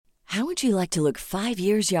How would you like to look 5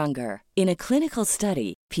 years younger? In a clinical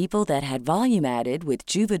study, people that had volume added with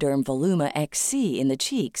Juvederm Voluma XC in the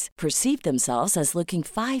cheeks perceived themselves as looking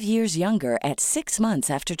 5 years younger at 6 months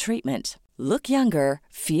after treatment. Look younger,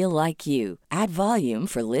 feel like you. Add volume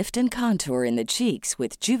for lift and contour in the cheeks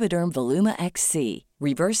with Juvederm Voluma XC.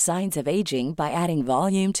 Reverse signs of aging by adding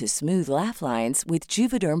volume to smooth laugh lines with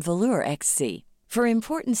Juvederm Volure XC. For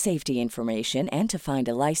important safety information and to find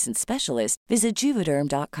a licensed specialist, visit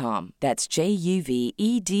Juvederm.com. That's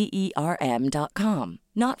JUVEDERM.com.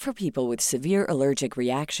 Not for people with severe allergic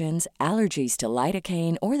reactions, allergies to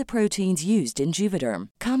lidocaine, or the proteins used in Juvederm.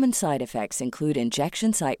 Common side effects include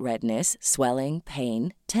injection site redness, swelling,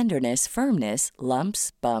 pain, tenderness, firmness,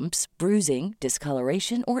 lumps, bumps, bruising,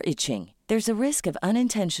 discoloration, or itching. There's a risk of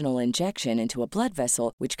unintentional injection into a blood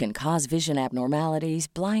vessel, which can cause vision abnormalities,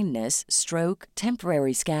 blindness, stroke,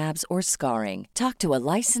 temporary scabs, or scarring. Talk to a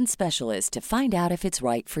licensed specialist to find out if it's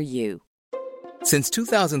right for you. Since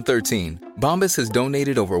 2013, Bombas has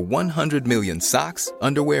donated over 100 million socks,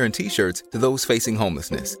 underwear, and T-shirts to those facing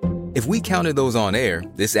homelessness. If we counted those on air,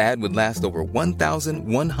 this ad would last over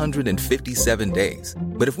 1,157 days.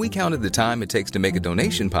 But if we counted the time it takes to make a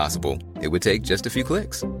donation possible, it would take just a few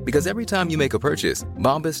clicks. Because every time you make a purchase,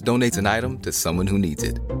 Bombas donates an item to someone who needs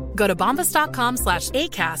it. Go to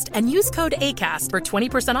bombas.com/ACAST and use code ACAST for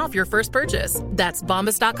 20% off your first purchase. That's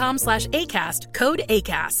bombas.com/ACAST, code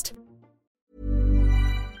ACAST.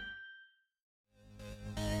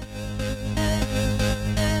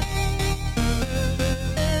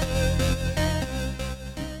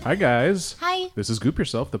 Hi, guys. Hi. This is Goop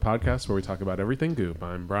Yourself, the podcast where we talk about everything Goop.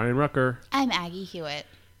 I'm Brian Rucker. I'm Aggie Hewitt.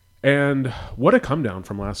 And what a come down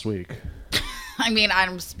from last week. I mean,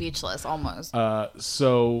 I'm speechless, almost.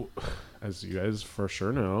 So, as you guys for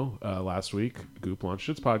sure know, last week, Goop launched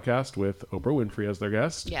its podcast with Oprah Winfrey as their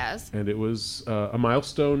guest. Yes. And it was a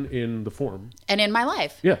milestone in the form. And in my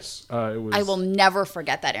life. Yes. It was. I will never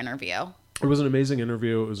forget that interview. It was an amazing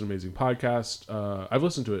interview. It was an amazing podcast. I've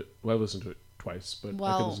listened to it. Well, I've listened to it twice, but I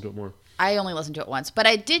could listen to it more. I only listened to it once, but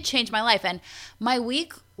I did change my life. And my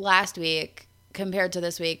week last week compared to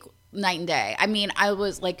this week, night and day. I mean, I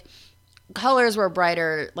was like, colors were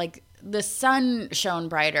brighter. Like the sun shone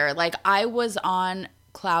brighter. Like I was on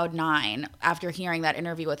cloud 9 after hearing that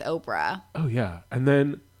interview with Oprah. Oh, yeah. And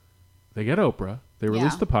then they get Oprah. They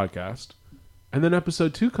release the podcast. And then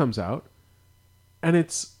episode 2 comes out. And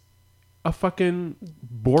it's a fucking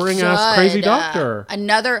boring-ass crazy doctor.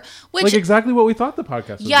 Another, which... Like exactly what we thought the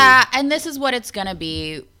podcast would be. Yeah, and this is what it's going to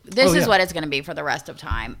be. This is what it's going to be for the rest of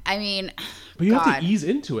time. I mean, but you have to ease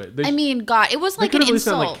into it. I mean, God, it was like an insult. They could have at least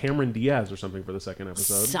sounded like Cameron Diaz or something for the second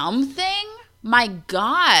episode. Something? My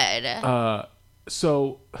God.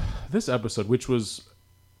 So, this episode, which was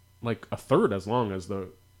like a third as long as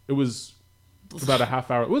it was about a half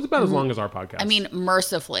hour. It was about as long as our podcast. I mean,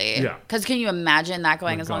 mercifully. Yeah. Because can you imagine that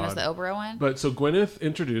going as long as the Oprah one? But so Gwyneth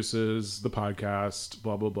introduces the podcast,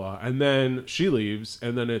 blah, blah, blah. And then she leaves.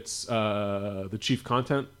 And then it's the chief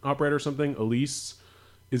content operator or something. Elise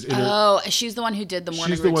is in she's the one who did the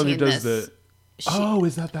morning routine. She's the one who does is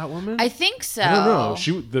that woman? I think so. I don't know.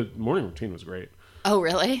 The morning routine was great. Oh,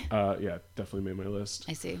 really? Yeah, definitely made my list.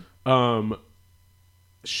 I see.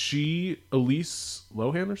 Elise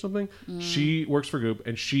Lohan or something, she works for Goop,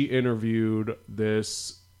 and she interviewed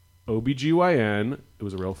this OBGYN. It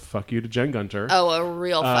was a real fuck you to Jen Gunter. Oh, a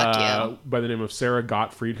real fuck you. By the name of Sarah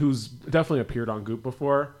Gottfried, who's definitely appeared on Goop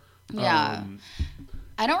before. Yeah.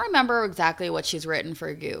 I don't remember exactly what she's written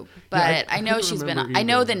for Goop, but I know she's been on. I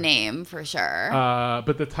know the name for sure.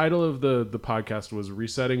 But the title of the podcast was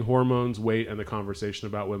Resetting Hormones, Weight, and the Conversation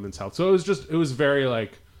About Women's Health. So it was very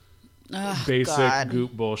like basic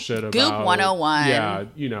Goop bullshit about Goop 101. Yeah,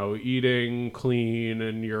 eating clean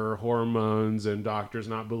and your hormones and doctors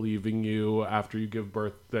not believing you after you give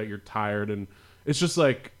birth that you're tired. And it's just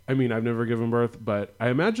like, I mean, I've never given birth, but I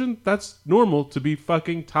imagine that's normal to be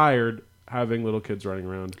fucking tired having little kids running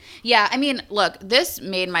around. Yeah, I mean, look, this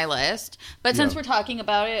made my list, but since we're talking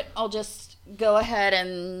about it, I'll just go ahead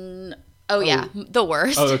and... the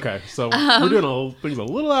worst. Oh, okay. So we're doing things a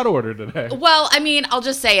little out of order today. Well, I mean, I'll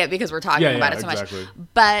just say it because we're talking about it so much.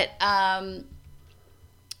 But I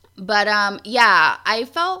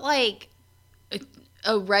felt like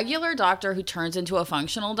a regular doctor who turns into a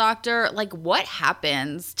functional doctor, like what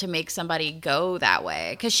happens to make somebody go that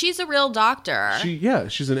way? Because she's a real doctor.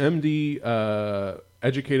 She's an MD,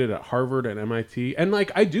 educated at Harvard and MIT. And like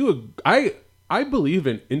I believe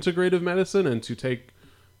in integrative medicine and to take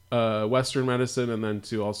Western medicine and then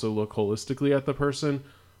to also look holistically at the person.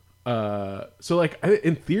 So like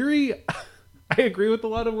in theory, I agree with a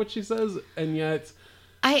lot of what she says, and yet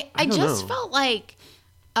I just felt like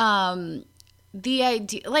The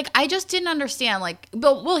idea, like, I just didn't understand, like,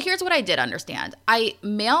 but, well, here's what I did understand.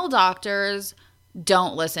 Male doctors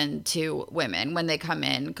don't listen to women when they come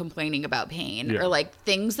in complaining about pain or like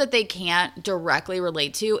things that they can't directly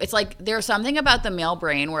relate to. It's like there's something about the male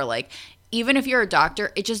brain where, like, even if you're a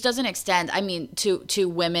doctor, it just doesn't extend, I mean, to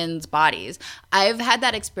women's bodies. I've had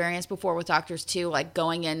that experience before with doctors too, like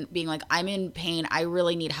going in being like, I'm in pain, I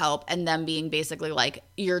really need help, and them being basically like,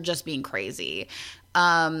 you're just being crazy.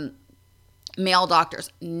 Male doctors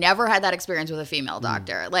never had that experience with a female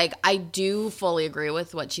doctor. Like, I do fully agree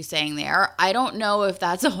with what she's saying there. I don't know if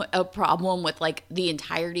that's a problem with like the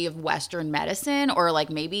entirety of Western medicine, or like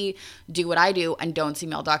maybe do what I do and don't see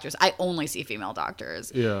male doctors. I only see female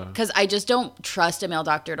doctors. Yeah. Because I just don't trust a male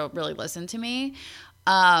doctor to really listen to me.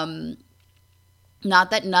 Not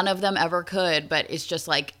that none of them ever could, but it's just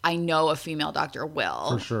like, I know a female doctor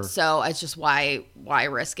will. For sure. So it's just why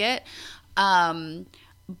risk it?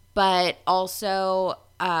 But also,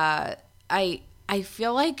 I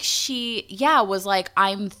feel like she, was like,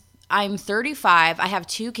 I'm 35. I have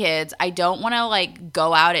 2 kids. I don't want to like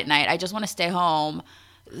go out at night. I just want to stay home.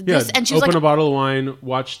 And she's open a bottle of wine,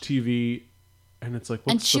 watch TV, and it's like,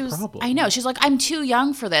 what's the problem? I know. She's like, I'm too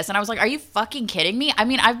young for this. And I was like, are you fucking kidding me? I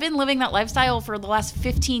mean, I've been living that lifestyle for the last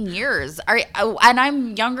 15 years. And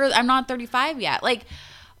I'm younger. I'm not 35 yet. Like,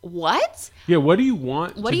 what? Yeah, what do you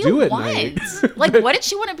want to do at night? Like, what did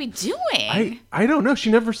she want to be doing? I don't know. She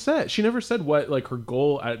never said what, like, her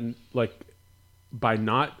goal at, like, by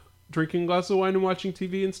not drinking a glass of wine and watching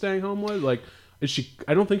TV and staying home was. Like,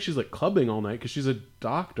 I don't think she's like clubbing all night because she's a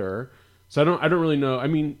doctor. So I don't really know. I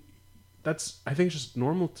mean, I think it's just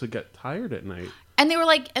normal to get tired at night. And they were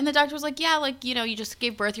like, and the doctor was like, yeah, like, you know, you just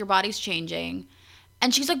gave birth, your body's changing.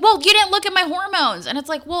 And she's like, well, you didn't look at my hormones. And it's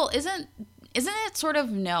like, well, isn't it sort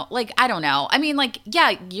of no, like, I don't know. I mean, like,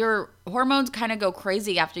 yeah, your hormones kind of go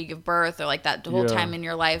crazy after you give birth, or like that whole time in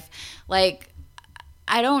your life. Like,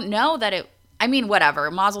 I don't know that I mean,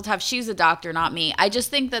 whatever. Mazel tov, she's a doctor, not me. I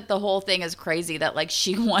just think that the whole thing is crazy that like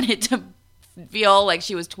she wanted to feel like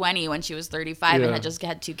she was 20 when she was 35 and had just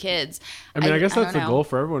had 2 kids. I mean, I guess that's the goal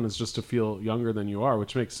for everyone, is just to feel younger than you are,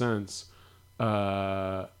 which makes sense.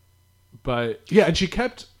 But yeah, and she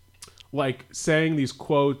kept like saying these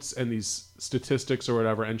quotes and these statistics or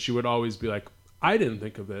whatever, and she would always be like, I didn't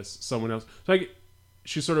think of this, someone else. So like,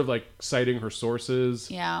 she's sort of like citing her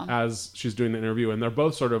sources as she's doing the interview, and they're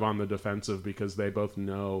both sort of on the defensive because they both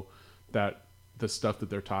know that the stuff that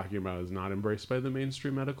they're talking about is not embraced by the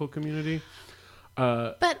mainstream medical community.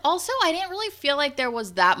 But also, I didn't really feel like there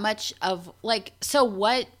was that much of like, so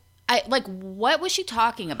what was she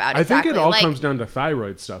talking about exactly? I think it all comes down to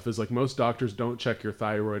thyroid stuff. Is like, most doctors don't check your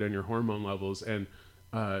thyroid and your hormone levels, and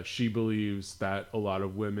she believes that a lot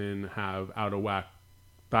of women have out of whack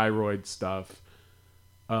thyroid stuff.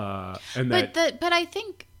 But I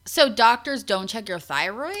think, so doctors don't check your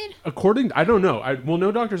thyroid? I don't know.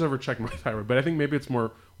 No doctors ever check my thyroid, but I think maybe it's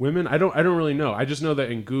more women. I don't really know. I just know that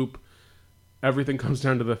in Goop, everything comes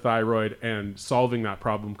down to the thyroid, and solving that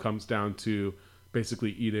problem comes down to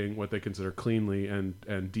basically eating what they consider cleanly and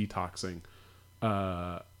detoxing.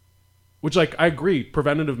 Which, like, I agree,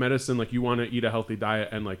 preventative medicine, like, you want to eat a healthy diet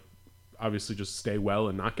and, like, obviously just stay well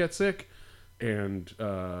and not get sick. And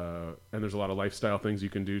there's a lot of lifestyle things you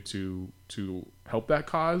can do to help that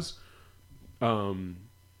cause. But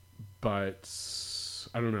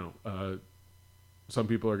I don't know. Some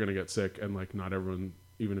people are going to get sick, and like, not everyone,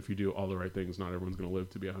 even if you do all the right things, not everyone's going to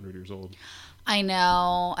live to be 100 years old. I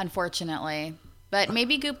know, unfortunately. But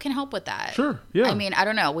maybe Goop can help with that. Sure, yeah. I mean, I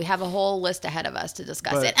don't know. We have a whole list ahead of us to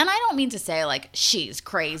discuss it. And I don't mean to say, like, she's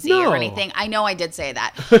crazy or anything. I know I did say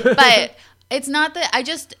that. But it's not that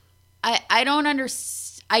I don't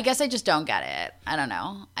understand. I guess I just don't get it. I don't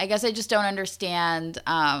know. I guess I just don't understand.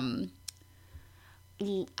 I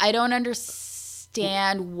don't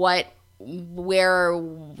understand where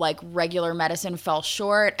like regular medicine fell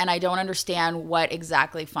short, and I don't understand what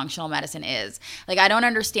exactly functional medicine is. Like, I don't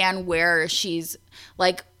understand where she's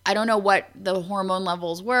like, I don't know what the hormone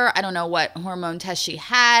levels were. I don't know what hormone test she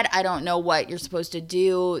had. I don't know what you're supposed to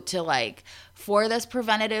do to like for this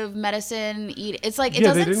preventative medicine it's like, it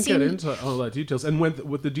doesn't seem... they didn't get into all that details, and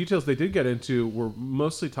with the details they did get into were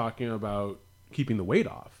mostly talking about keeping the weight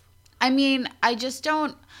off. I mean, I just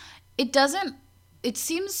don't, it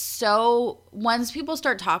seems so, once people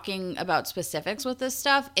start talking about specifics with this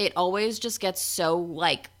stuff, it always just gets so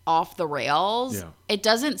like off the rails. Yeah. It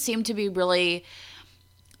doesn't seem to be really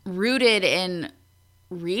rooted in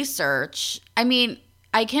research. I mean,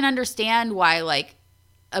 I can understand why like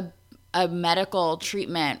a medical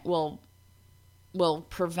treatment will will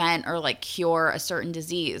prevent or like cure a certain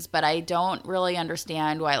disease, but I don't really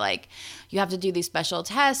understand why like you have to do these special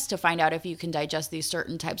tests to find out if you can digest these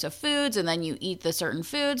certain types of foods, and then you eat the certain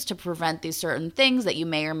foods to prevent these certain things that you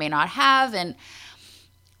may or may not have. And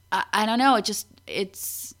I don't know,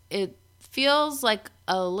 it feels like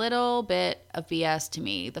a little bit of BS to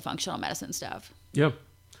me, the functional medicine stuff. Yeah.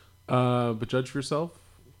 But judge for yourself.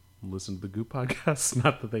 Listen to the Goop podcast.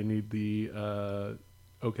 Not that they need the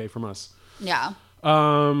okay from us. Yeah.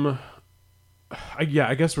 I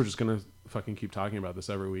guess we're just gonna fucking keep talking about this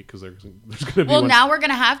every week because there's gonna be. Well, now we're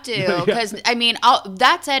gonna have to because I mean,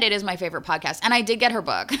 that said, it is my favorite podcast, and I did get her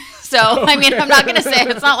book, so I mean, I'm not gonna say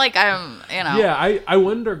it's not like I'm, you know. Yeah, I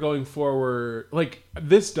wonder going forward. Like,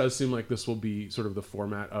 this does seem like this will be sort of the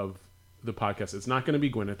format of the podcast. It's not going to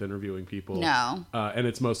be Gwyneth interviewing people. No. And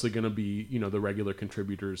it's mostly going to be, you know, the regular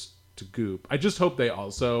contributors to Goop. I just hope they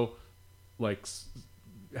also like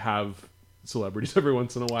have celebrities every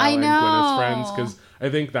once in a while and Gwyneth's friends, because I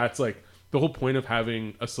think that's like the whole point of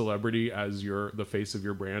having a celebrity as the face of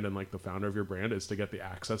your brand and like the founder of your brand is to get the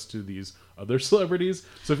access to these other celebrities.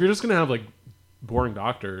 So if you're just going to have like boring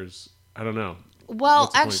doctors, I don't know.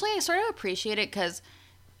 Well, actually, I sort of appreciate it because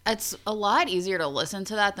it's a lot easier to listen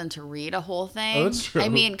to that than to read a whole thing. Oh, that's true. I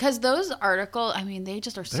mean, because those articles, I mean, they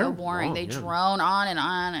just are so boring. Long, they drone on,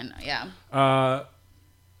 and yeah.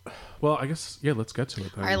 Well, I guess, yeah, let's get to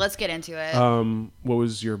it then. All right, let's get into it. What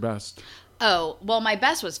was your best? Oh, well, my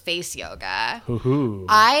best was face yoga. Hoo-hoo.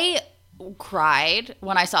 I cried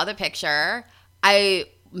when I saw the picture. I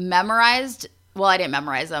memorized, well, I didn't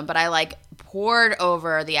memorize them, but I like poured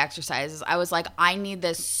over the exercises. I was like, I need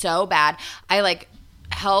this so bad. I like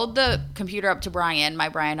held the computer up to Brian, my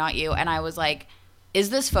Brian, not you, and I was like, is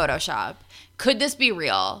this Photoshop? Could this be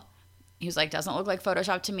real? He was like, doesn't look like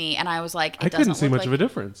Photoshop to me. And I was like, I couldn't see much of a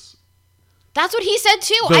difference. That's what he said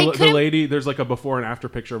too. The lady, there's like a before and after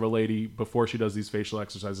picture of a lady before she does these facial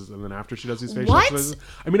exercises and then after she does these facial exercises.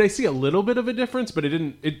 I mean, I see a little bit of a difference, but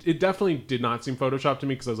it definitely did not seem Photoshopped to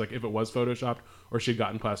me, because I was like, if it was Photoshopped or she'd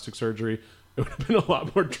gotten plastic surgery, it would have been a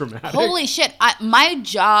lot more dramatic. Holy shit. My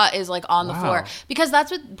jaw is like on the floor, because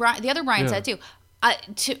that's what the other Brian said too.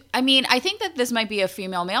 I mean, I think that this might be a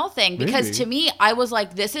female-male thing, because to me, I was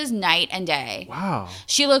like, this is night and day. Wow.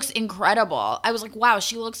 She looks incredible. I was like, wow,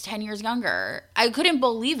 she looks 10 years younger. I couldn't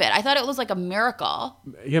believe it. I thought it was like a miracle.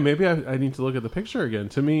 Yeah, maybe I need to look at the picture again.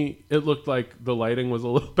 To me, it looked like the lighting was a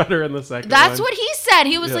little better in the second That's one. what he said.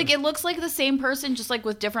 He was like, it looks like the same person, just like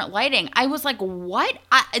with different lighting. I was like, what?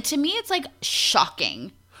 To me, it's like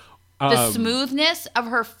shocking. The smoothness of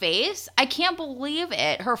her face. I can't believe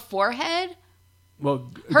it. Her forehead.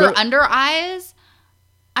 Well, her under eyes.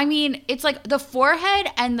 I mean, it's like the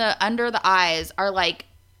forehead and the under the eyes are like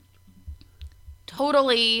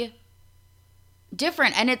totally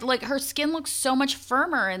different, and it like her skin looks so much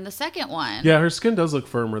firmer in the second one. Yeah, her skin does look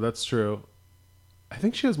firmer. That's true. I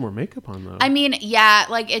think she has more makeup on though. I mean, yeah,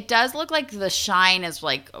 like it does look like the shine is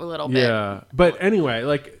like a little bit. Yeah, but anyway,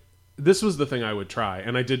 like this was the thing I would try,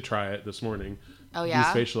 and I did try it this morning. Oh yeah,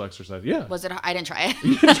 these facial exercises. Yeah, was it? I didn't try it.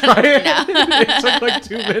 You didn't try it? No. It took like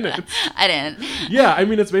 2 minutes. I didn't. Yeah, I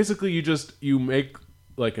mean, it's basically you make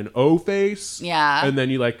like an O face. Yeah, and then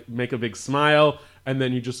you like make a big smile, and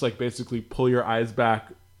then you just like basically pull your eyes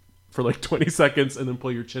back for like 20 seconds, and then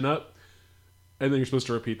pull your chin up, and then you're supposed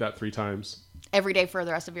to repeat that 3 times every day for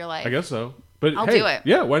the rest of your life. I guess so. But I'll hey, do it.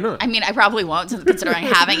 Yeah, why not? I mean, I probably won't, considering I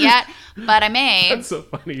haven't yet, but I may. That's so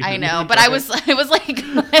funny. I know, but I was like,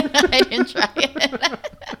 I didn't try it.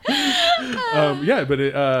 Yeah, but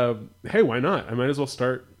hey, why not? I might as well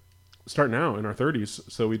start now in our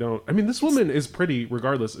 30s, so we don't. I mean, this woman is pretty,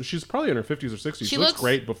 regardless. She's probably in her 50s or 60s. She looks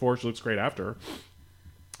great before. She looks great after.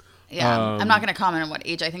 Yeah, I'm not going to comment on what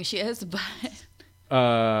age I think she is, but.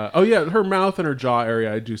 Oh yeah, her mouth and her jaw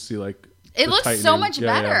area, I do see like. It looks tightening. So much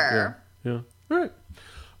better. Yeah. All right.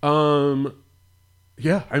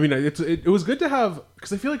 Yeah. I mean, it was good to have,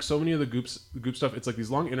 because I feel like so many of the Goop stuff, it's like these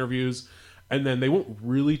long interviews, and then they won't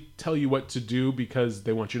really tell you what to do because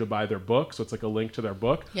they want you to buy their book. So it's like a link to their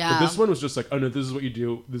book. Yeah. But this one was just like, oh no, this is what you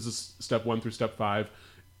do. This is step 1 through step 5.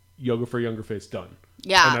 Yoga for a younger face, done.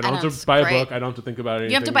 Yeah. And I don't have to buy a book. I don't have to think about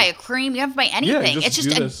anything. You have to buy a cream. You have to buy anything. Yeah, it's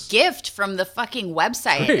just a gift from the fucking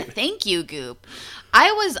website. Right. Thank you, Goop.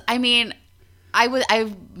 I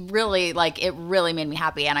really like, it really made me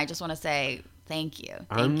happy, and I just want to say thank you.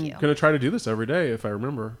 I'm gonna try to do this every day if I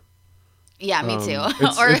remember. Yeah, me too.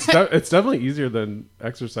 It's definitely easier than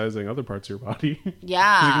exercising other parts of your body.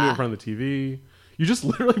 Yeah, you can do it in front of the TV. You just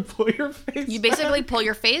literally pull your face. You basically pull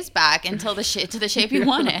your face back until to the shape you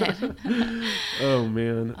want it. Oh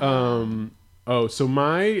man. So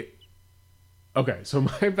my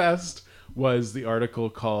best was the article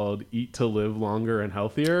called Eat to Live Longer and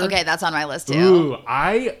Healthier. Okay, that's on my list too. Ooh,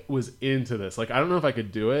 I was into this. Like, I don't know if I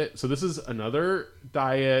could do it. So this is another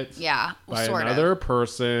diet by another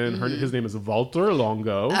person. His name is Walter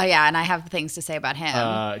Longo. Oh, yeah, and I have things to say about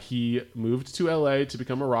him. He moved to LA to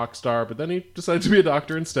become a rock star, but then he decided to be a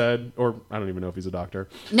doctor instead. Or I don't even know if he's a doctor.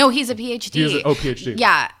 No, he's a PhD. He is PhD.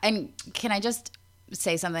 Yeah, and can I just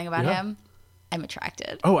say something about him? I'm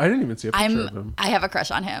attracted. Oh, I didn't even see a picture of him. I have a crush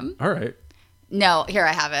on him. All right. No, here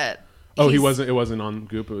I have it. Oh, it wasn't on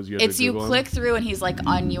Goop. It was you. You click through and he's like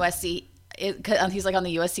on USC. He's like on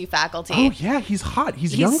the USC faculty. Oh yeah, he's hot.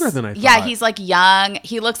 He's younger than I thought. Yeah, he's like young.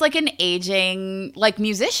 He looks like an aging like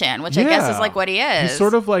musician, which I guess is like what he is. He's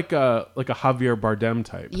sort of like a Javier Bardem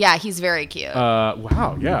type. Yeah, he's very cute.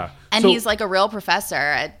 Wow, yeah. And he's like a real professor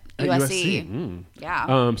at USC.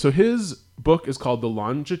 Yeah. So his book is called The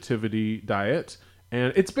Longevity Diet,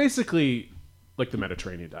 and it's basically like the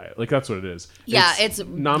Mediterranean diet. Like that's what it is. Yeah, it's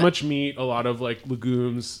not much meat, a lot of like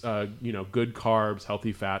legumes, good carbs,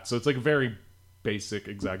 healthy fats. So it's like very basic,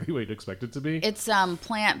 exactly what you'd expect it to be. It's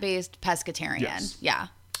plant-based pescatarian. Yes. Yeah.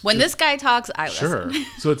 When this guy talks, I listen. Sure.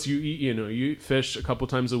 So it's you eat fish a couple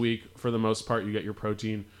times a week. For the most part, you get your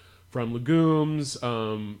protein from legumes.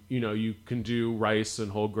 You can do rice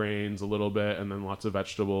and whole grains a little bit, and then lots of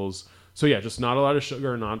vegetables. So yeah, just not a lot of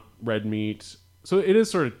sugar, not red meat. So it is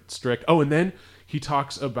sort of strict. Oh, and then he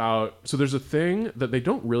talks about, so there's a thing that they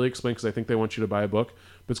don't really explain because I think they want you to buy a book,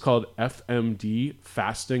 but it's called FMD,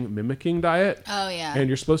 Fasting Mimicking Diet. Oh, yeah. And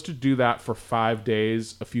you're supposed to do that for 5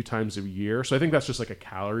 days, a few times a year. So I think that's just like a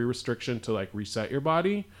calorie restriction to like reset your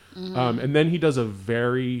body. Mm-hmm. And then he does a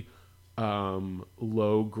very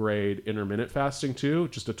low grade intermittent fasting too,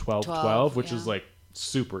 just a 12-12, which is like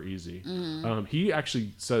super easy. Mm-hmm. He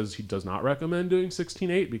actually says he does not recommend doing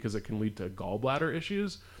 16-8 because it can lead to gallbladder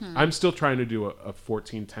issues. I'm still trying to do a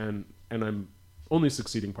 14-10, and I'm only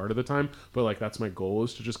succeeding part of the time, but like that's my goal,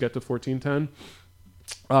 is to just get to 14-10.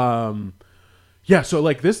 So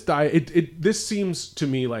like this diet, this seems to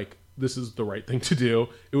me like this is the right thing to do.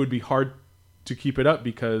 It would be hard to keep it up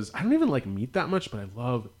because I don't even like meat that much, but I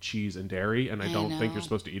love cheese and dairy, and I don't think you're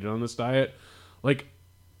supposed to eat it on this diet. Like,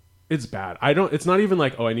 it's bad. It's not even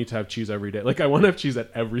like, oh, I need to have cheese every day. Like, I want to have cheese at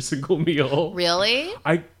every single meal. Really?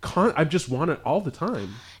 I just want it all the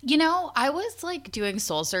time. I was like doing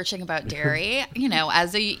soul searching about dairy,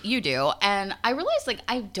 as you do. And I realized like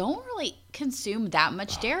I don't really consume that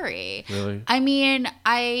much dairy. Really? I mean,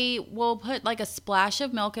 I will put like a splash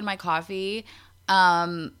of milk in my coffee.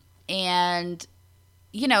 And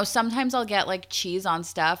sometimes I'll get like cheese on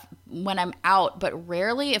stuff when I'm out, but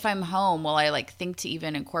rarely if I'm home will I like think to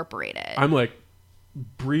even incorporate it. I'm like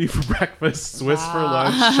brie for breakfast, Swiss for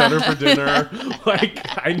lunch, cheddar for dinner. Like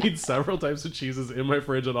I need several types of cheeses in my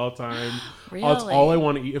fridge at all time. Really? That's all I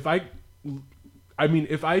want to eat. If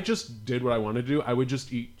I just did what I want to do, I would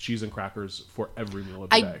just eat cheese and crackers for every meal of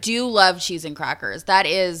the day. I do love cheese and crackers. That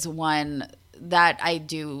is one that I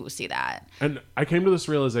do see that. And I came to this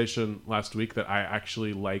realization last week that I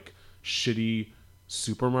actually like shitty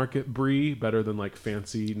supermarket brie better than like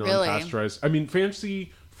fancy non-pasteurized. Really? I mean,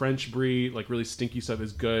 fancy French brie, like really stinky stuff,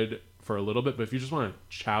 is good for a little bit, but if you just want to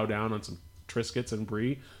chow down on some Triscuits and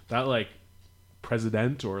brie, that like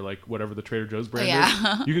President or like whatever the Trader Joe's brand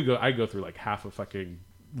is, I go through like half a fucking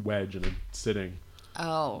wedge in a sitting.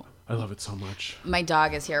 Oh. I love it so much. My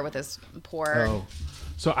dog is here with his poor... Oh.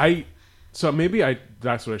 So maybe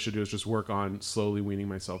that's what I should do, is just work on slowly weaning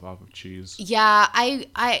myself off of cheese. Yeah,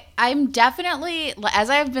 I'm definitely, as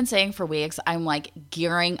I've been saying for weeks, I'm like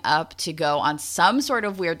gearing up to go on some sort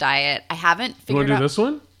of weird diet. I haven't figured out. You want to do this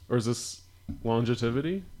one? Or is this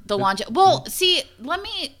longevity? Well, see,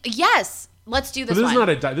 yes, let's do this one. This is not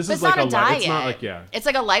a diet. This is like a diet. It's not like, It's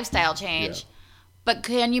like a lifestyle change. Yeah. But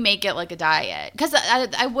can you make it like a diet? Because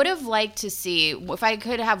I would have liked to see if I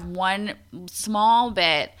could have one small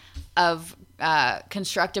bit of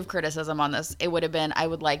constructive criticism on this. It would have been, I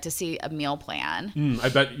would like to see a meal plan. I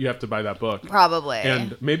bet you have to buy that book. Probably.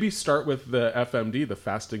 And maybe start with the FMD, the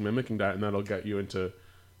fasting mimicking diet, and that'll get you into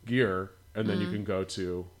gear, and then you can go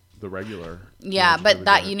to the regular. Yeah, but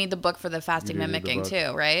that you need the book for the fasting mimicking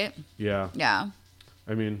too, right? Yeah. Yeah.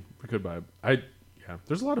 I mean, we could buy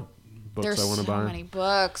there's a lot of books I want to buy. There's so many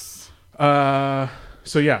books.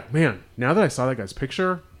 So yeah, man, now that I saw that guy's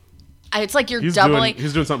picture, it's like he's doubling.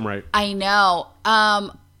 He's doing something right. I know.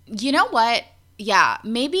 You know what? Yeah,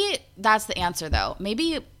 maybe that's the answer though.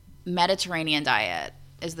 Maybe Mediterranean diet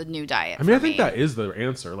is the new diet. I mean, I think that is the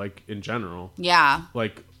answer, like in general. Yeah.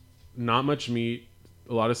 Like not much meat,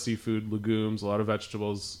 a lot of seafood, legumes, a lot of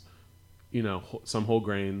vegetables, some whole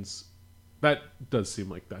grains. That does seem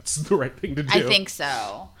like that's the right thing to do. I think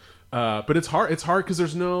so. But it's hard. It's hard because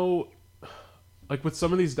there's no, like with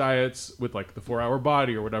some of these diets with like the 4 Hour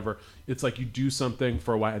Body or whatever, it's like you do something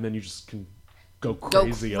for a while and then you just can go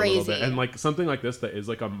crazy a little bit. And like something like this that is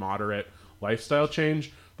like a moderate lifestyle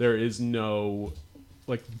change, there is no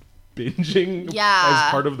like binging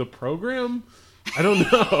as part of the program. I don't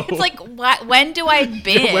know. It's like, when do I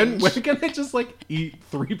binge? When can I just like eat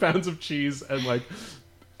 3 pounds of cheese and like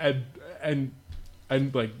and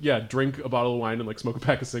like drink a bottle of wine and like smoke a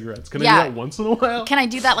pack of cigarettes? Can I do that once in a while? Can I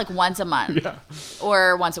do that like once a month? Yeah.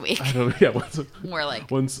 Or once a week? I don't know. Yeah,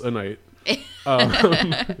 once a night.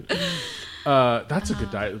 That's a good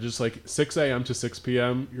diet. Just like 6 a.m. to 6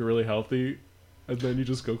 p.m. You're really healthy. And then you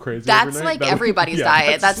just go crazy. That's overnight. like everybody's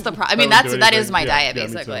diet. That's the problem. I mean, that is my diet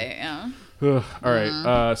basically. Yeah. All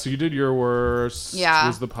right. So you did your worst. Yeah.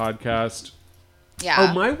 Was the podcast. Yeah.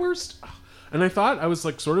 Oh, my worst. And I thought I was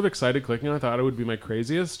like sort of excited clicking on. I thought it would be my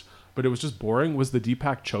craziest, but it was just boring. Was the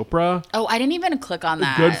Deepak Chopra? Oh, I didn't even click on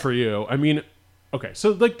that. Good for you. I mean, okay.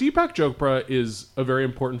 So like Deepak Chopra is a very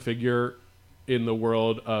important figure in the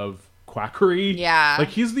world of quackery. Yeah. Like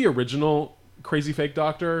he's the original crazy fake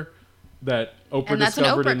doctor that Oprah and that's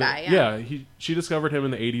discovered. An Oprah guy, she discovered him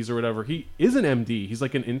in the 80s or whatever. He is an MD. He's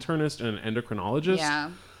like an internist and an endocrinologist. Yeah.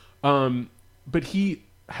 But he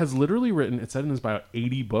has literally written, it said in his bio,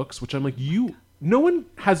 80 books, which I'm like, no one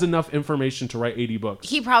has enough information to write 80 books.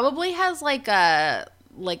 He probably has like a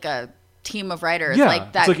team of writers. Yeah,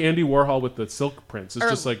 like that. It's like Andy Warhol with the silk prints. It's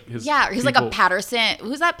just like his. Yeah, he's people. like a Patterson.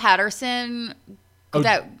 Who's that Patterson?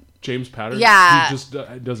 James Patterson. Yeah, he just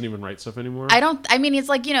doesn't even write stuff anymore. I mean, it's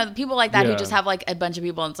like people like that who just have like a bunch of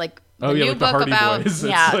people, and it's like the new like book the Hardy about Boys.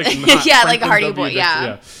 yeah, like yeah, like a Hardy Boy.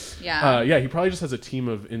 Yeah. He probably just has a team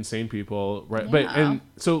of insane people, right? Yeah. But and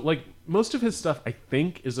so like most of his stuff, I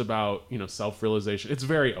think, is about self-realization. It's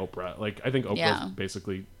very Oprah. Like I think Oprah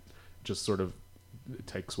basically just sort of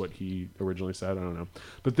takes what he originally said. I don't know,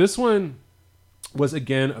 but this one was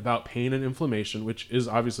again about pain and inflammation, which is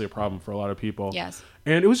obviously a problem for a lot of people. Yes.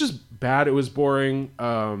 And it was just bad. It was boring.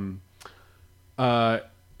 It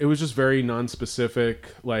was just very non-specific.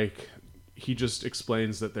 Like he just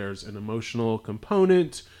explains that there's an emotional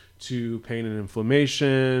component to pain and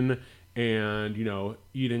inflammation, and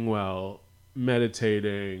eating well,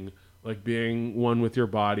 meditating, like being one with your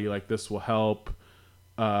body, like this will help.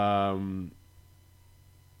 There's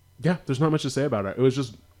not much to say about it. It was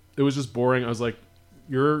just boring. I was like,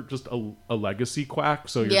 you're just a legacy quack,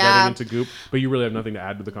 so you're getting into Goop, but you really have nothing to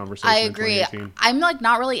add to the conversation. I agree. I'm like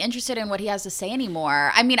not really interested in what he has to say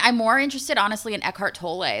anymore. I mean, I'm more interested, honestly, in Eckhart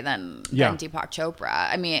Tolle than Deepak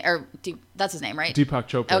Chopra. I mean, that's his name, right? Deepak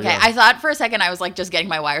Chopra. Okay, I thought for a second I was like just getting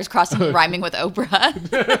my wires crossed and rhyming with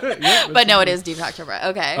Oprah, but no, it is Deepak Chopra.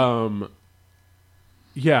 Okay.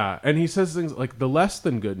 Yeah, and he says things like the less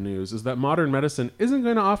than good news is that modern medicine isn't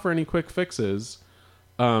going to offer any quick fixes.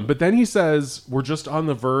 But then he says we're just on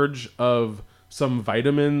the verge of some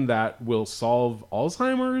vitamin that will solve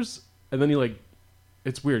Alzheimer's. And then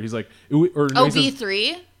it's weird. He's like,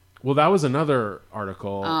 B3? Well, that was another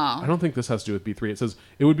article. I don't think this has to do with B3. It says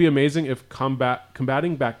it would be amazing if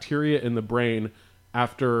combating bacteria in the brain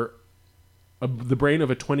after the brain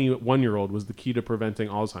of a 21-year-old was the key to preventing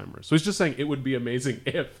Alzheimer's. So he's just saying it would be amazing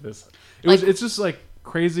if this. It's just like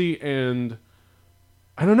crazy, and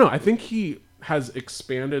I don't know. I think he has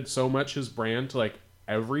expanded so much his brand to like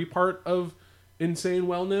every part of insane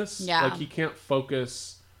wellness. Yeah. Like he can't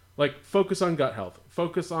focus on gut health,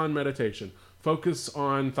 focus on meditation, focus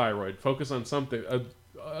on thyroid, focus on something,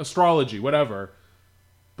 astrology, whatever.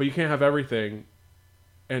 But you can't have everything.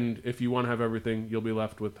 And if you want to have everything, you'll be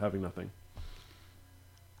left with having nothing.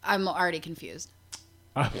 I'm already confused.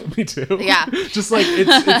 Me too. Yeah. Just like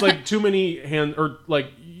it's like too many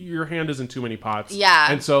your hand is in too many pots.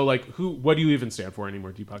 Yeah. And so what do you even stand for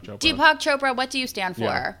anymore, Deepak Chopra? Deepak Chopra, what do you stand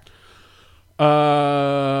for?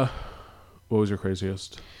 Yeah. What was your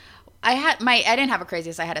craziest? I didn't have a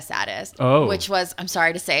craziest, I had a saddest. Oh. Which was, I'm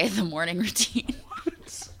sorry to say, the morning routine.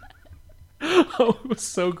 Oh, it was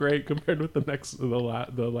so great compared with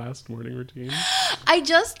the last morning routine. I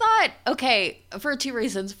just thought, okay, for two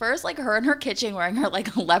reasons. First, like her in her kitchen wearing her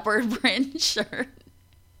like leopard print shirt.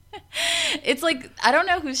 It's like, I don't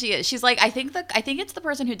know who she is. She's like, I think it's the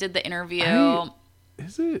person who did the interview.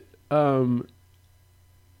 Is it? Oh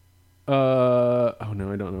no,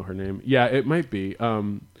 I don't know her name. Yeah, it might be.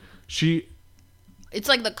 It's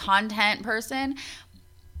like the content person.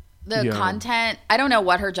 Content, I don't know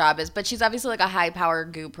what her job is, but she's obviously like a high power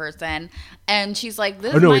goo person, and she's like,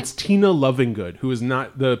 this. Oh no, it's Tina Lovingood, who is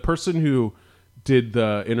not the person who did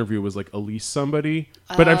the interview. Was like Elise somebody,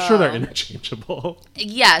 but I'm sure they're interchangeable.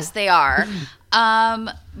 Yes, they are.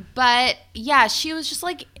 But yeah, she was just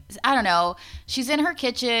like I don't know. She's in her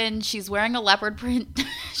kitchen. She's wearing a leopard print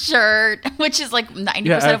shirt, which is like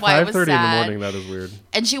 90% of why I was sad. At 5:30 in the morning, that is weird.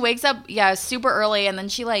 And she wakes up, super early. And then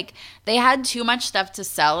she they had too much stuff to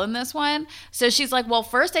sell in this one. So she's like, well,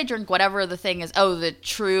 first I drink whatever the thing is. Oh,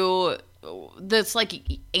 this like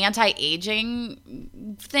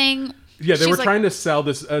anti-aging thing. Yeah, they were trying to sell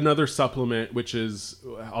this another supplement, which is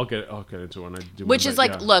I'll get into it when I do. Which is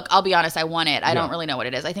look, I'll be honest, I want it. I don't really know what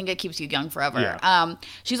it is. I think it keeps you young forever. Yeah.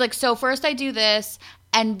 She's like, so first I do this,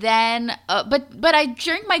 and then but I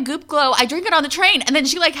drink my Goop Glow. I drink it on the train, and then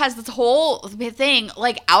she has this whole thing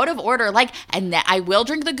out of order. And then I will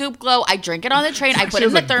drink the Goop Glow. I drink it on the train. I put it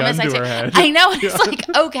in the thermos. I know.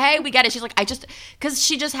 It's okay, we get it. She's like, because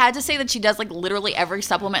she just had to say that she does literally every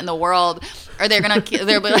supplement in the world, or they'll be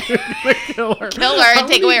kill her and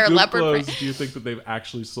take away her leopard print. Do you think that they've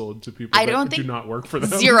actually sold to people do not work for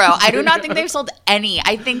them? 0. I do not think they've sold any.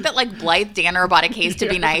 I think that Blythe Danner bought a case to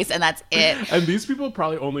be nice, and that's it. And these people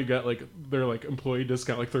probably only get their employee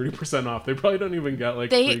discount 30% off. They probably don't even get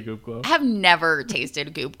free Goop Glow. They have never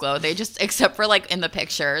tasted Goop Glow. They just, except for in the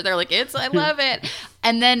picture, they're like, I love it.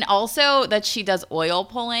 And then also that she does oil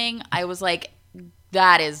pulling. I was like,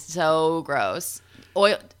 that is so gross.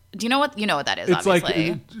 Oil. Do you know what that is? It's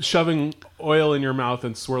obviously. like shoving oil in your mouth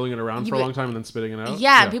and swirling it around for a long time and then spitting it out.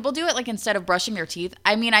 Yeah, people do it instead of brushing their teeth.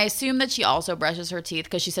 I mean, I assume that she also brushes her teeth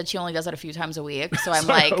because she said she only does it a few times a week. So I'm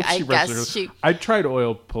I guess she. I tried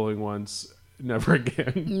oil pulling once. Never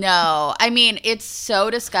again. No, I mean, it's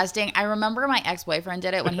so disgusting. I remember my ex-boyfriend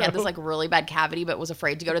did it when he had this really bad cavity, but was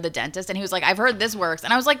afraid to go to the dentist. And he was like, I've heard this works.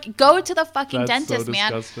 And I was like, go to the fucking dentist, so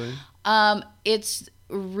man. Disgusting. It's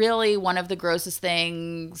really one of the grossest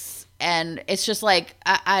things. And it's just I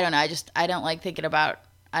don't know. I don't like thinking about,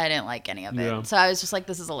 I didn't like any of it. Yeah. So I was just like,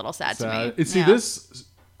 this is a little sad to me. See, this,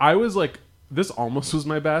 I was like, this almost was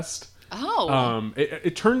my best. Oh.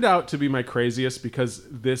 It turned out to be my craziest because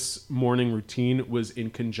this morning routine was in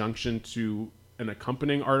conjunction to an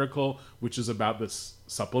accompanying article, which is about this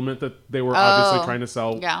supplement that they were obviously trying to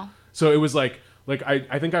sell. Yeah. So it was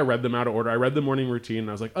I think I read them out of order. I read the morning routine and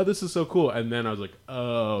I was like, oh, this is so cool. And then I was like,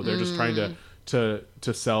 oh, they're just trying to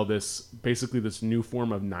sell this, basically this new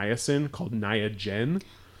form of niacin called Niagen.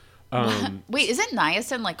 Wait, isn't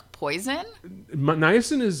niacin poison?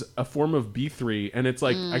 Niacin is a form of B3, and it's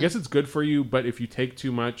I guess it's good for you, but if you take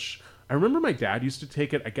too much, I remember my dad used to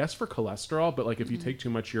take it, I guess for cholesterol, but if you take too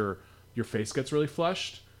much, your face gets really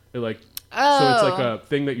flushed. It so it's a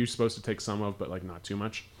thing that you're supposed to take some of, but not too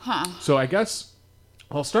much. Huh. So I guess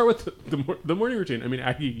I'll start with the morning routine. I mean,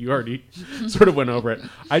 Aggie, you already sort of went over it.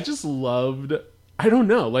 I just loved, I don't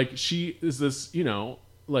know, she is this,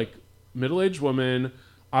 middle-aged woman.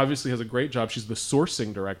 Obviously has a great job. She's the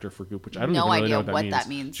sourcing director for Goop, which I don't even really know what that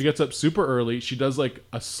means. She gets up super early. She does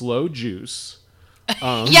a slow juice.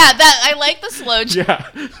 I like the slow juice. Yeah,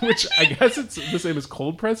 which I guess it's the same as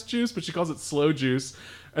cold pressed juice, but she calls it slow juice.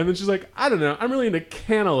 And then she's like, I don't know, I'm really into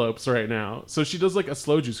cantaloupes right now. So she does a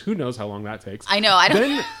slow juice. Who knows how long that takes? I know. I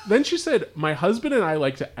don't. Then she said, my husband and I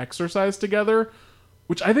like to exercise together,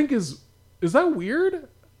 which I think is that weird?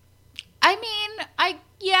 I mean, I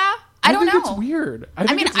don't know. It's weird. I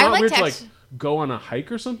think it's not weird to go on a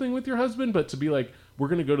hike or something with your husband, but to be we're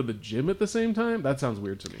going to go to the gym at the same time, that sounds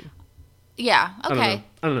weird to me. Yeah. Okay.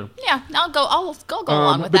 I don't know. Yeah. I'll go along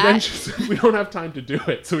with that. But then she said, we don't have time to do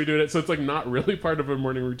it, so we do it. So it's not really part of her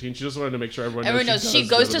morning routine. She just wanted to make sure everyone knows. She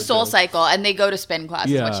goes to Soul Cycle, and they go to spin class.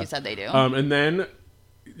 Is what she said they do. And then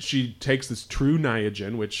she takes this True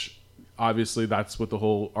Niagen, which obviously that's what the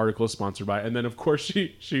whole article is sponsored by. And then of course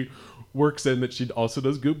she works in that she also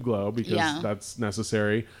does Goop Glow because that's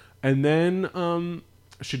necessary. And then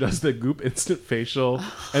she does the Goop Instant Facial,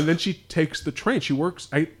 and then she takes the train. She works.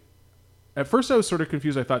 At first I was sort of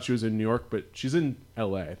confused. I thought she was in New York, but she's in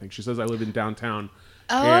LA. I think she says I live in downtown.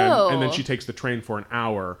 Oh. And then she takes the train for an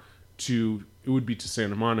hour it would be to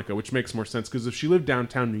Santa Monica, which makes more sense because if she lived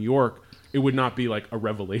downtown New York, it would not be a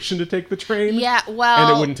revelation to take the train. Yeah, well,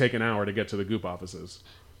 and it wouldn't take an hour to get to the Goop offices.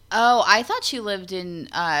 Oh, I thought she lived in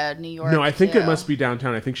New York. No, I think it must be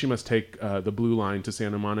downtown. I think she must take the Blue Line to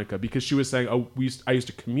Santa Monica because she was saying, I used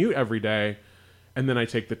to commute every day, and then I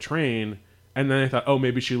take the train. And then I thought,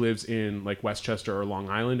 maybe she lives in Westchester or Long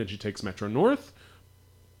Island and she takes Metro North.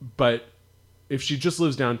 But if she just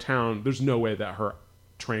lives downtown, there's no way that her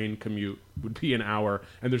train commute would be an hour,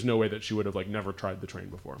 and there's no way that she would have never tried the train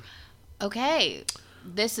before. Okay.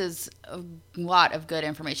 This is a lot of good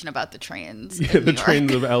information about the trains. Yeah, the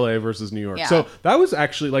trains of LA versus New York. Yeah. So that was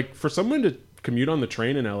actually for someone to commute on the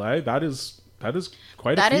train in LA, that is quite a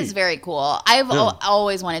feat. That is very cool. I've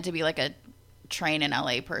always wanted to be a train an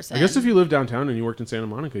LA person. I guess if you live downtown and you worked in Santa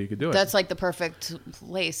Monica, you could do it. That's like the perfect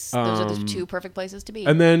place. Those are the two perfect places to be.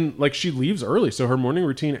 And then like she leaves early, so her morning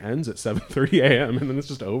routine ends at 7:30 a.m. and then it's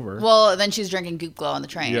just over. Well, then she's drinking Goop Glow on the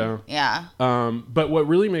train. Yeah. Yeah. But what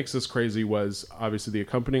really makes this crazy was obviously the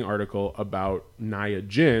accompanying article about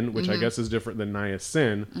niacin, which I guess is different than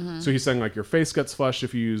niacin. So he's saying like your face gets flushed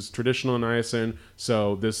if you use traditional niacin.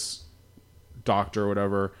 So this doctor or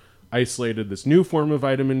whatever isolated this new form of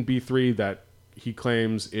vitamin B3 that he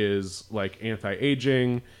claims is like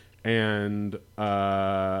anti-aging, and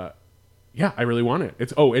yeah, I really want it.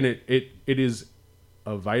 It's and it is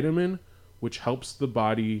a vitamin which helps the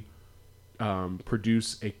body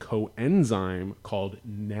produce a coenzyme called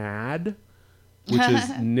NAD, which is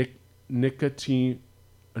nicotine.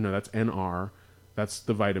 No, that's NR. That's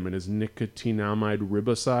the vitamin, is nicotinamide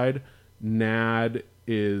riboside. NAD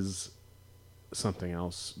is something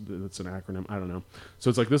else. That's an acronym. I don't know. So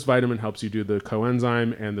it's like this vitamin helps you do the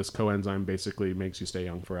coenzyme, and this coenzyme basically makes you stay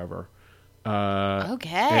young forever. Okay.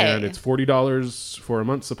 And it's $40 for a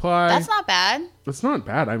month's supply. That's not bad. That's not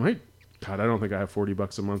bad. I don't think I have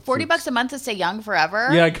 $40 a month. $40 a month to stay young forever?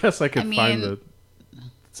 Yeah, I guess I could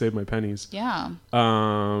save my pennies. Yeah.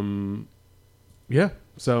 Yeah.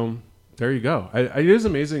 So there you go. It is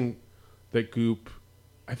amazing that Goop,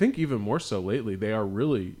 I think even more so lately, they are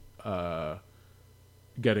really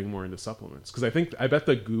getting more into supplements, because I bet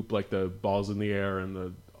the Goop, like the balls in the air and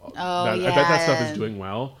the I bet that stuff is doing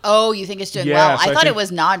well. Oh, you think it's doing well? So I thought it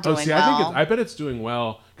was not doing well. I bet it's doing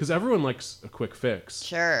well because everyone likes a quick fix.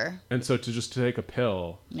 Sure. And so to take a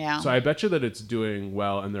pill. Yeah. So I bet you that it's doing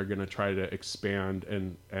well, and they're going to try to expand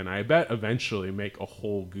and I bet eventually make a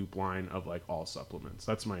whole Goop line of like all supplements.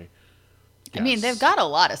 That's my guess. I mean, they've got a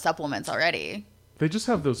lot of supplements already. They just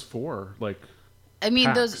have those 4 like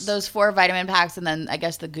packs. those 4 vitamin packs, and then I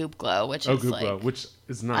guess the Goop Glow, which is Goop like, Glow, which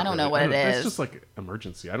is not. I don't know what it is. It's just like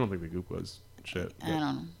emergency. I don't think the Goop Glow is shit. I don't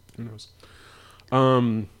know. Who knows?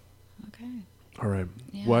 Okay. All right.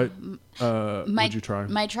 Yeah. What would you try?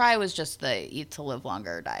 My try was just the Eat to Live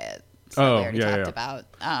Longer diet. So we already talked about.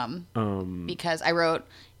 Because I wrote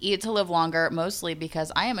Eat to Live Longer mostly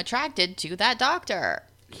because I am attracted to that doctor.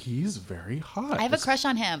 He's very hot. I have a crush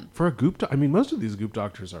on him. For a Goop I mean, most of these Goop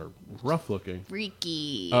doctors are rough looking.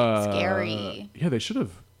 Freaky. Scary. Yeah, they should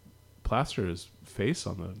have plastered his face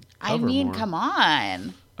on the cover more. Come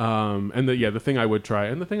on. And the thing I would try,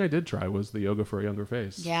 and the thing I did try, was the yoga for a younger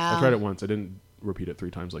face. Yeah. I tried it once. I didn't repeat it 3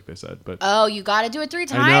 times like they said. But oh, you got to do it 3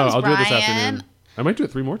 times, I know. I'll Brian. do it this afternoon. I might do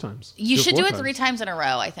it 3 more times. You should do it 3 times in a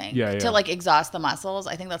row, I think. Yeah. To like exhaust the muscles.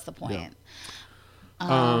 I think that's the point.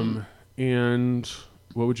 Yeah. And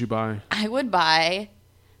what would you buy? I would buy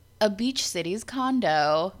a Beach Cities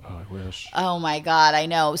condo. Oh, I wish. Oh my God, I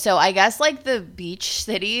know. So I guess like the beach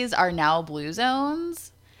cities are now blue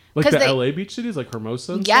zones. Like the LA beach cities, like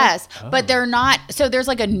Hermosa? Yes, but they're not. So there's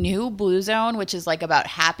like a new blue zone, which is like about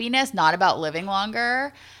happiness, not about living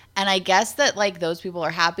longer. And I guess that like those people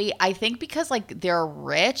are happy. I think because like they're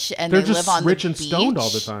rich and they live on the beach. They're just rich and stoned all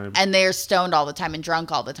the time. And they're stoned all the time and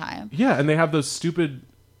drunk all the time. Yeah, and they have those stupid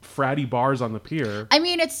fratty bars on the pier. I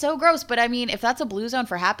mean, it's so gross, but I mean, if that's a blue zone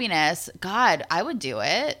for happiness, God, I would do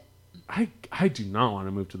it. I do not want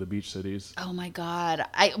to move to the beach cities. Oh my God.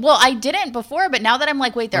 I didn't before, but now that I'm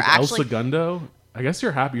like, wait, they're like actually... El Segundo? I guess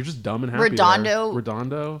you're happy. You're just dumb and happy.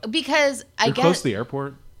 Redondo? Because I guess... You're close to the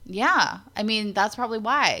airport. Yeah. I mean, that's probably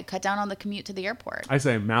why. Cut down on the commute to the airport. I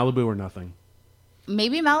say Malibu or nothing.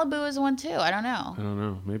 Maybe Malibu is one too. I don't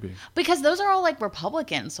know. Maybe. Because those are all like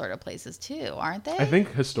Republican sort of places too, aren't they? I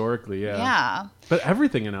think historically, yeah. Yeah. But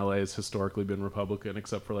everything in LA has historically been Republican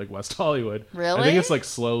except for like West Hollywood. Really? I think it's like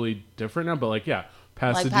slowly different now, but like, yeah.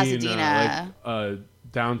 Pasadena. Like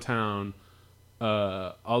downtown,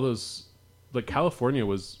 all those, like California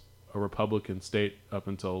was a Republican state up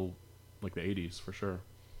until like the 80s for sure.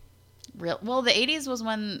 Well, the 80s was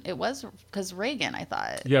when it was, because Reagan, I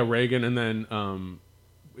thought. Yeah, Reagan, and then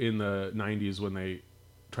in the 90s when they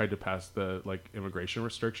tried to pass the like immigration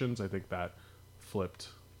restrictions, I think that flipped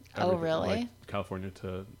everything, oh, really? Like California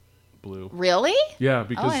to blue. Really? Yeah,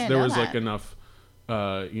 because there was that. like enough,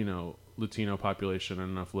 Latino population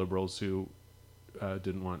and enough liberals who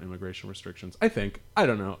didn't want immigration restrictions. I think. I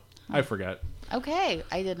don't know. I forget. Okay,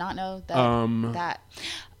 I did not know that.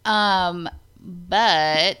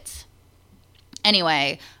 But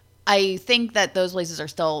anyway, I think that those places are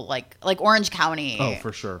still like Orange County. Oh,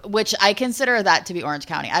 for sure. Which I consider that to be Orange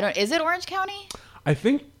County. Is it Orange County? I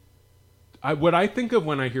think what I think of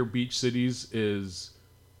when I hear beach cities is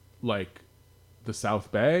like the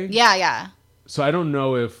South Bay. Yeah, yeah. So I don't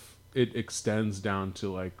know if it extends down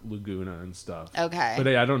to like Laguna and stuff. Okay. But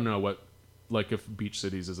I don't know what like if Beach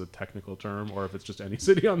Cities is a technical term or if it's just any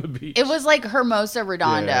city on the beach. It was like Hermosa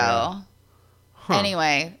Redondo. Yeah. Huh.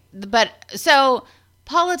 Anyway, but so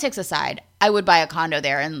politics aside, I would buy a condo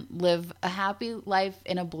there and live a happy life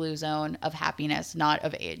in a blue zone of happiness, not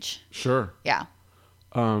of age. Sure. Yeah.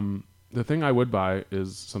 The thing I would buy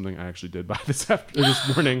is something I actually did buy this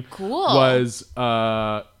morning. Cool. Was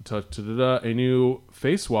a new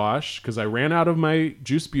face wash because I ran out of my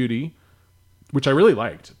Juice Beauty, which I really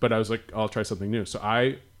liked, but I was like, I'll try something new. So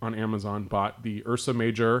I, on Amazon, bought the Ursa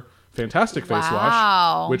Major Fantastic Face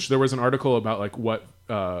Wash, which there was an article about like what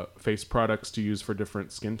face products to use for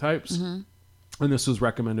different skin types. Mm-hmm. And this was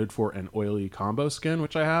recommended for an oily combo skin,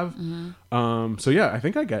 which I have. Mm-hmm. So yeah, I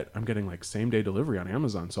think I'm getting like same day delivery on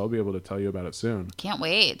Amazon. So I'll be able to tell you about it soon. Can't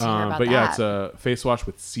wait to hear about but that. Yeah, it's a face wash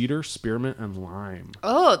with cedar, spearmint, and lime.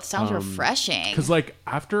 Oh, it sounds refreshing. Because like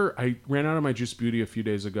after I ran out of my Juice Beauty a few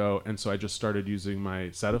days ago, and so I just started using my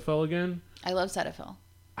Cetaphil again. I love Cetaphil.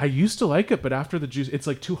 I used to like it, but after the juice, it's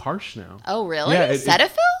like too harsh now. Oh, really? Yeah,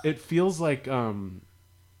 Cetaphil? It feels like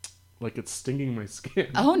it's stinging my skin.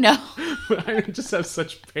 Oh no! I just have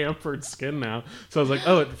such pampered skin now, so I was like,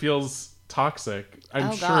 oh, it feels toxic.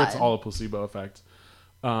 I'm sure it's all a placebo effect.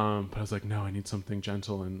 But I was like, no, I need something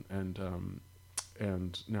gentle and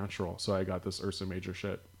natural. So I got this Ursa Major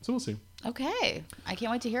shit. So we'll see. Okay, I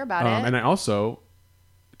can't wait to hear about it. And I also,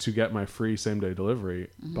 to get my free same day delivery,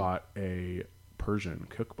 bought a Persian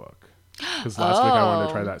cookbook because last week I wanted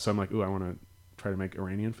to try that. So I'm like, ooh, I want to try to make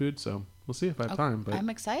Iranian food. So we'll see if I have time. But I'm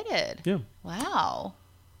excited. Yeah. Wow.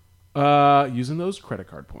 Using those credit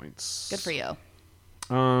card points. Good for you.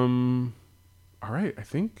 All right. I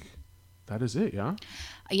think that is it. Yeah.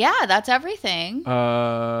 Yeah, that's everything.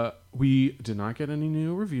 We did not get any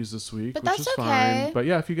new reviews this week, But which that's is okay. fine. But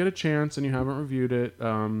yeah, if you get a chance and you haven't reviewed it,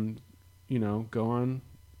 go on.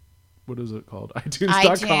 What is it called?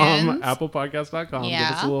 iTunes.com, ApplePodcast.com. Yeah.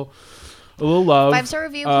 Give us a little love. 5-star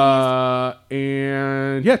review, please.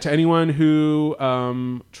 And yeah, to anyone who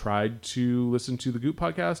tried to listen to the Goop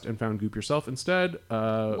podcast and found Goop yourself instead,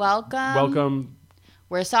 welcome.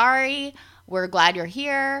 We're sorry. We're glad you're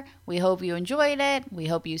here. We hope you enjoyed it. We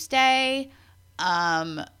hope you stay.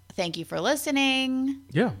 Thank you for listening.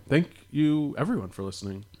 Yeah, thank you everyone for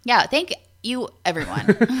listening. Yeah, thank you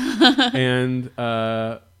everyone. And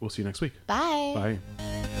we'll see you next week. Bye. Bye.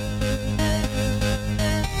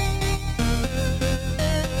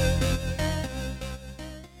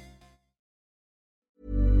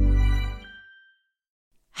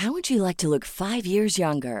 How would you like to look 5 years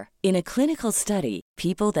younger? In a clinical study,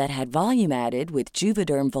 people that had volume added with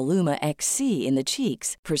Juvederm Voluma XC in the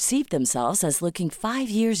cheeks perceived themselves as looking 5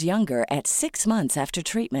 years younger at 6 months after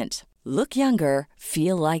treatment. Look younger,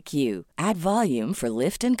 feel like you. Add volume for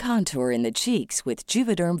lift and contour in the cheeks with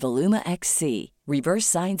Juvederm Voluma XC. Reverse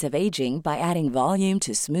signs of aging by adding volume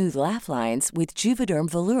to smooth laugh lines with Juvederm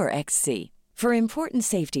Volure XC. For important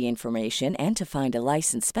safety information and to find a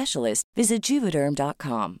licensed specialist, visit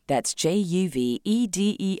Juvederm.com. That's JUVEDERM.com.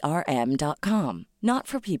 Not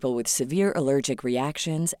for people with severe allergic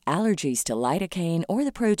reactions, allergies to lidocaine, or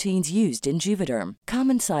the proteins used in Juvederm.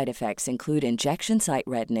 Common side effects include injection site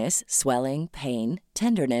redness, swelling, pain,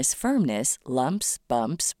 tenderness, firmness, lumps,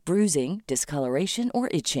 bumps, bruising, discoloration, or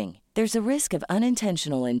itching. There's a risk of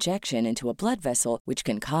unintentional injection into a blood vessel, which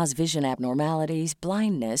can cause vision abnormalities,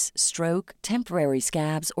 blindness, stroke, temporary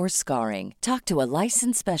scabs, or scarring. Talk to a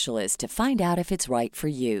licensed specialist to find out if it's right for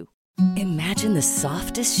you. Imagine the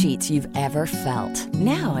softest sheets you've ever felt.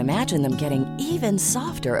 Now imagine them getting even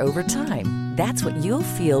softer over time. That's what you'll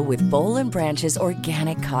feel with Boll & Branch's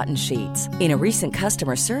organic cotton sheets. In a recent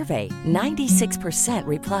customer survey, 96%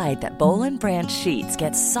 replied that Boll & Branch sheets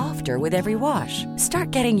get softer with every wash.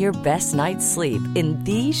 Start getting your best night's sleep in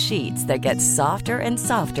these sheets that get softer and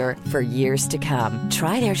softer for years to come.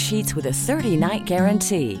 Try their sheets with a 30-night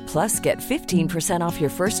guarantee. Plus, get 15% off your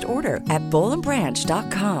first order at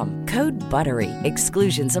BollandBranch.com. Code BUTTERY.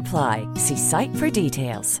 Exclusions apply. See site for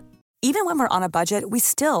details. Even when we're on a budget, we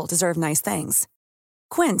still deserve nice things.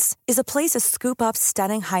 Quince is a place to scoop up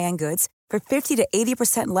stunning high-end goods for 50 to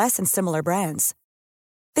 80% less than similar brands.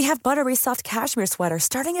 They have buttery soft cashmere sweaters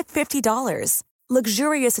starting at $50,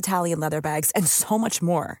 luxurious Italian leather bags, and so much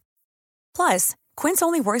more. Plus, Quince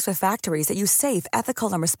only works with factories that use safe,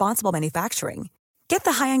 ethical, and responsible manufacturing. Get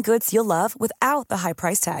the high-end goods you'll love without the high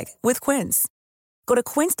price tag with Quince. Go to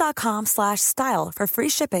quince.com/style for free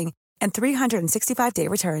shipping and 365-day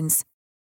returns.